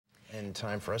And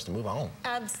time for us to move on.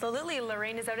 Absolutely.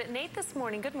 Lorraine is out at NAIT this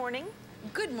morning. Good morning.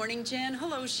 Good morning, Jen.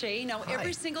 Hello, Shay. Now, Hi.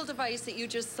 Every single device that you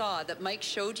just saw that Mike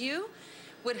showed you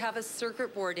would have a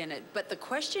circuit board in it. But the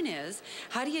question is,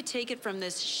 how do you take it from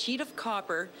this sheet of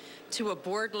copper to a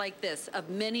board like this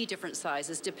of many different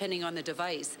sizes depending on the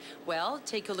device? Well,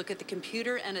 take a look at the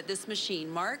computer and at this machine.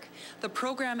 Mark, the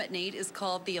program at NAIT is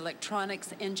called the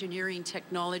Electronics Engineering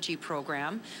Technology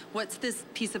Program. What's this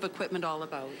piece of equipment all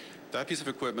about? That piece of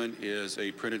equipment is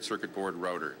a printed circuit board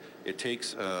router. It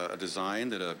takes a design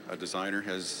that a designer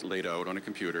has laid out on a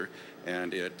computer,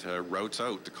 and it routes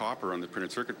out the copper on the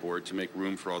printed circuit board to make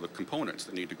room for all the components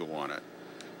that need to go on it.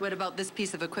 What about this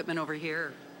piece of equipment over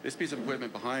here? This piece of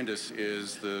equipment behind us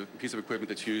is the piece of equipment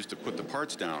that's used to put the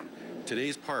parts down.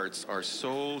 Today's parts are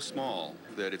so small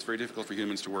that it's very difficult for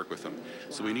humans to work with them.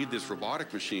 So we need this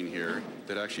robotic machine here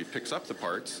that actually picks up the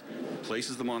parts,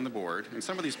 places them on the board, and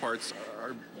some of these parts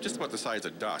are just about the size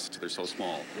of dust. They're so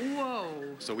small. Whoa.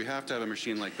 So we have to have a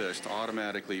machine like this to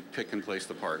automatically pick and place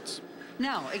the parts.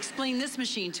 Now, explain this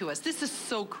machine to us. This is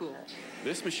so cool.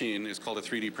 This machine is called a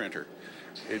 3D printer.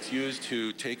 It's used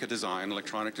to take a design,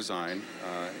 electronic design,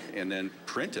 and then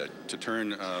print it to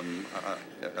turn a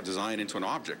design into an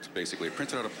object, basically.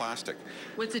 Print it out of plastic.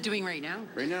 What's it doing right now?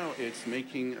 Right now, it's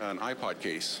making an iPod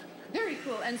case. Very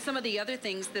cool. And some of the other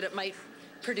things that it might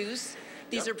produce,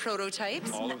 these are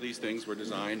prototypes. All of these things were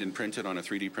designed and printed on a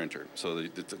 3D printer. So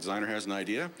the designer has an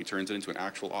idea, he turns it into an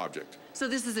actual object. So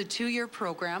this is a 2-year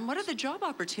program. What are the job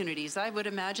opportunities? I would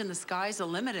imagine the sky's the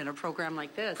limit in a program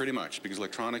like this. Pretty much, because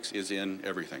electronics is in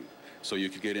everything. So you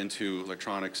could get into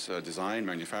electronics design,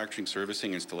 manufacturing,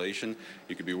 servicing, installation.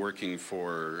 You could be working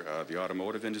for the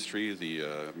automotive industry,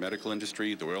 the medical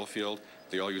industry, the oil field.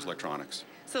 They all use electronics.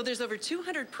 So there's over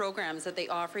 200 programs that they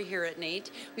offer here at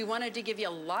NAIT. We wanted to give you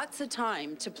lots of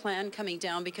time to plan coming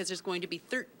down because there's going to be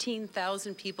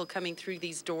 13,000 people coming through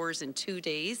these doors in 2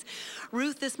 days.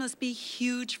 Ruth, this must be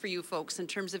huge for you folks in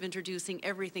terms of introducing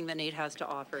everything that NAIT has to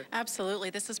offer. Absolutely.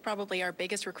 This is probably our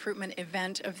biggest recruitment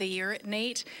event of the year at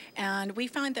NAIT. And we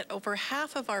find that over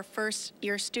half of our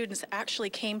first-year students actually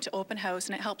came to Open House,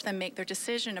 and it helped them make their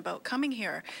decision about coming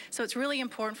here. So it's really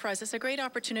important for us. It's a great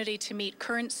opportunity to meet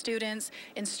current students,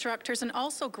 instructors, and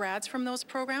also grads from those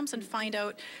programs and find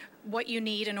out what you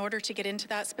need in order to get into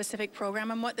that specific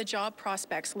program and what the job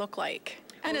prospects look like.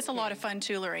 And it's a lot of fun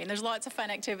too, Lorraine. There's lots of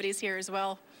fun activities here as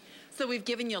well. So we've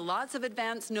given you lots of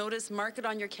advance notice. Mark it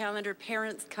on your calendar.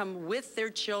 Parents come with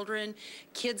their children.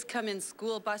 Kids come in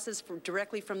school buses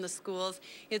directly from the schools.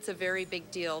 It's a very big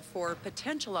deal for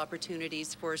potential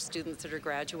opportunities for students that are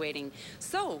graduating.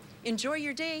 So enjoy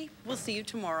your day. We'll see you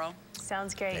tomorrow.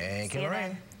 Sounds great. Thank See you, you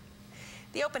Lorraine. then.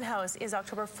 The open house is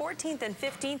October 14th and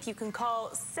 15th. You can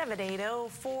call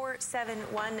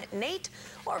 780-471-NAIT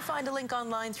or find a link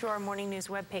online through our morning news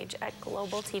webpage at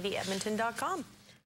globaltvedmonton.com.